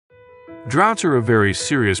Droughts are a very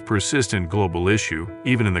serious, persistent global issue,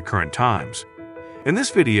 even in the current times. In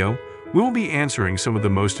this video, we will be answering some of the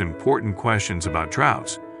most important questions about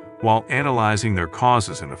droughts, while analyzing their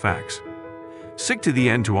causes and effects. Stick to the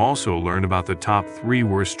end to also learn about the top 3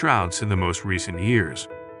 worst droughts in the most recent years.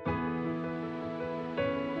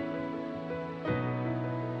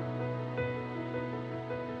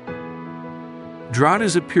 Drought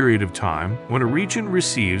is a period of time when a region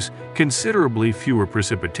receives considerably fewer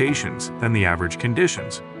precipitations than the average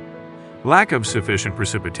conditions. Lack of sufficient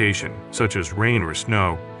precipitation, such as rain or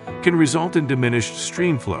snow, can result in diminished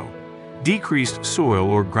stream flow, decreased soil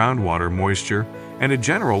or groundwater moisture, and a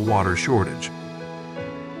general water shortage.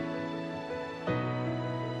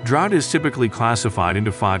 Drought is typically classified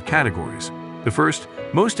into 5 categories. The first,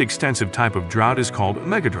 most extensive type of drought is called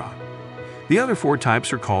megadrought. The other 4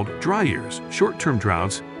 types are called dry years, short-term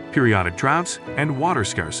droughts, periodic droughts, and water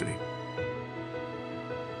scarcity.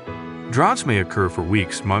 Droughts may occur for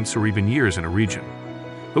weeks, months, or even years in a region.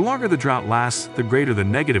 The longer the drought lasts, the greater the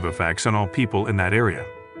negative effects on all people in that area.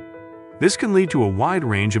 This can lead to a wide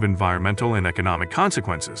range of environmental and economic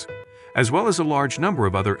consequences, as well as a large number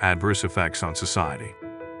of other adverse effects on society.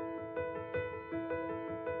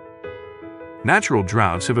 Natural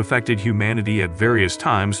droughts have affected humanity at various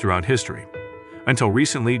times throughout history. Until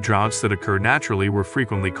recently, droughts that occur naturally were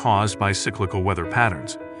frequently caused by cyclical weather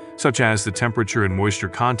patterns, such as the temperature and moisture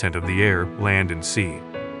content of the air, land, and sea.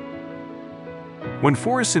 When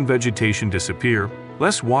forests and vegetation disappear,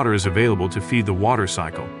 less water is available to feed the water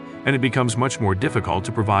cycle, and it becomes much more difficult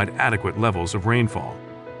to provide adequate levels of rainfall.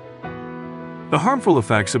 The harmful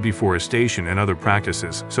effects of deforestation and other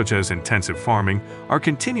practices, such as intensive farming, are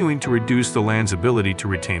continuing to reduce the land's ability to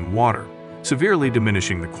retain water, severely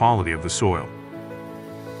diminishing the quality of the soil.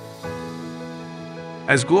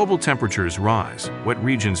 As global temperatures rise, wet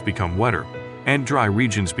regions become wetter, and dry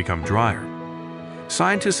regions become drier.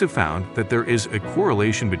 Scientists have found that there is a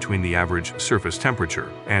correlation between the average surface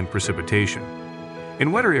temperature and precipitation.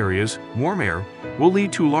 In wetter areas, warm air will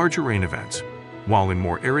lead to larger rain events, while in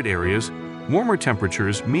more arid areas, warmer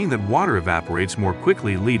temperatures mean that water evaporates more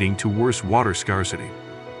quickly, leading to worse water scarcity.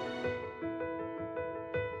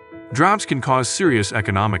 Droughts can cause serious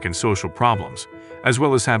economic and social problems, as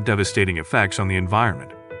well as have devastating effects on the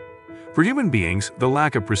environment. For human beings, the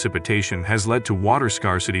lack of precipitation has led to water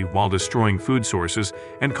scarcity while destroying food sources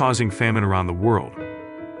and causing famine around the world.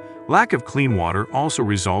 Lack of clean water also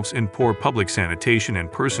results in poor public sanitation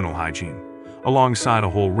and personal hygiene, alongside a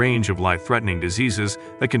whole range of life-threatening diseases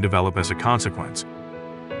that can develop as a consequence.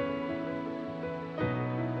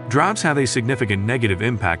 Droughts have a significant negative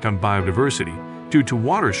impact on biodiversity due to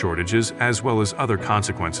water shortages as well as other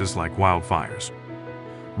consequences like wildfires.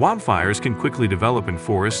 Wildfires can quickly develop in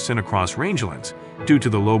forests and across rangelands due to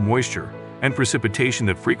the low moisture and precipitation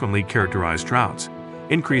that frequently characterize droughts,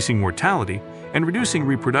 increasing mortality and reducing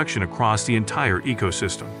reproduction across the entire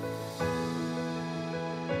ecosystem.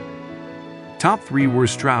 Top 3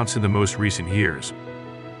 worst droughts in the most recent years.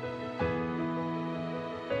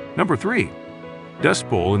 Number 3. Dust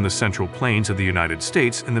Bowl in the Central Plains of the United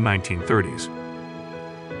States in the 1930s.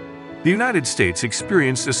 The United States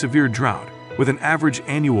experienced a severe drought with an average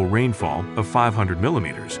annual rainfall of 500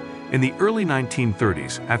 millimeters in the early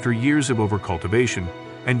 1930s after years of overcultivation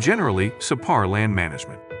and generally subpar land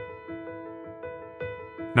management.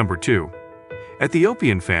 Number 2.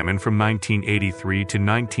 Ethiopian famine from 1983 to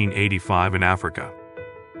 1985 in Africa.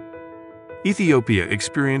 Ethiopia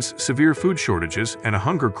experienced severe food shortages and a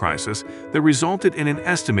hunger crisis that resulted in an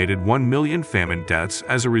estimated 1 million famine deaths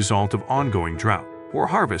as a result of ongoing drought, poor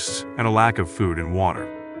harvests, and a lack of food and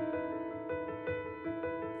water.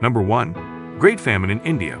 Number 1. Great Famine in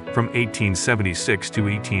India from 1876 to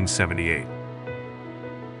 1878.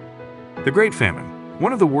 The Great Famine,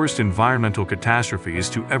 one of the worst environmental catastrophes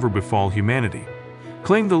to ever befall humanity,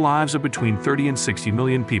 claimed the lives of between 30 and 60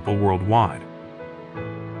 million people worldwide.